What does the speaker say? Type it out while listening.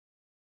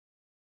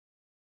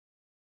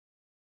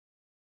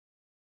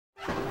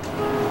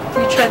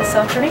Will you try the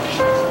sound for me?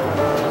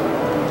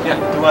 Yeah,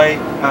 do I,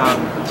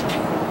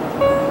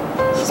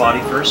 the body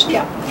first?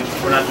 Yeah.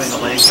 We're not doing the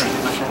legs or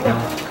anything like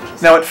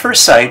that? Now at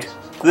first sight,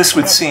 this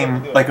would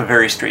seem like a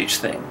very strange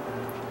thing.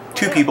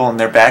 Two people in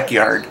their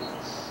backyard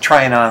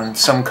trying on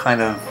some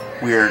kind of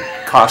weird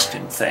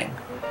costume thing.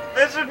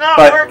 This is not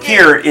But working!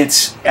 here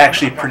it's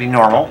actually pretty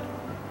normal.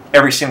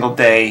 Every single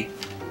day,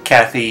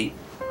 Kathy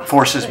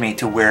forces me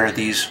to wear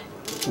these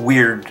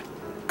weird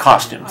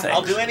costume things.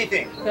 I'll do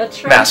anything.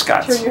 That's right.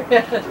 Mascots. Turn your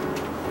head.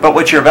 But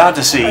what you're about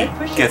to see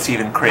gets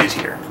even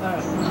crazier.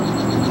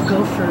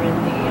 Gopher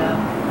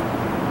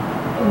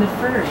in the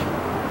fur.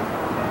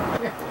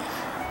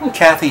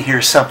 Kathy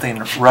hears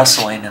something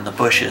rustling in the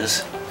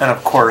bushes, and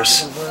of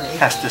course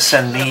has to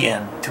send me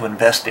in to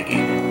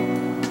investigate.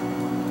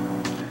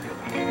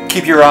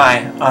 Keep your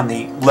eye on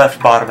the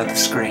left bottom of the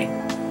screen.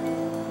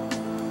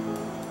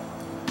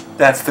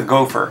 That's the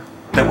gopher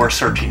that we're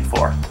searching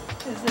for.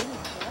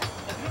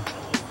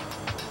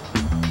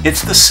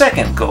 It's the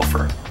second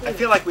gopher. I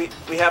feel like we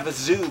have a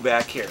zoo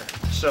back here,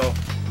 so...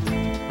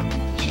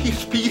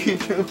 She's beating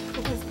him.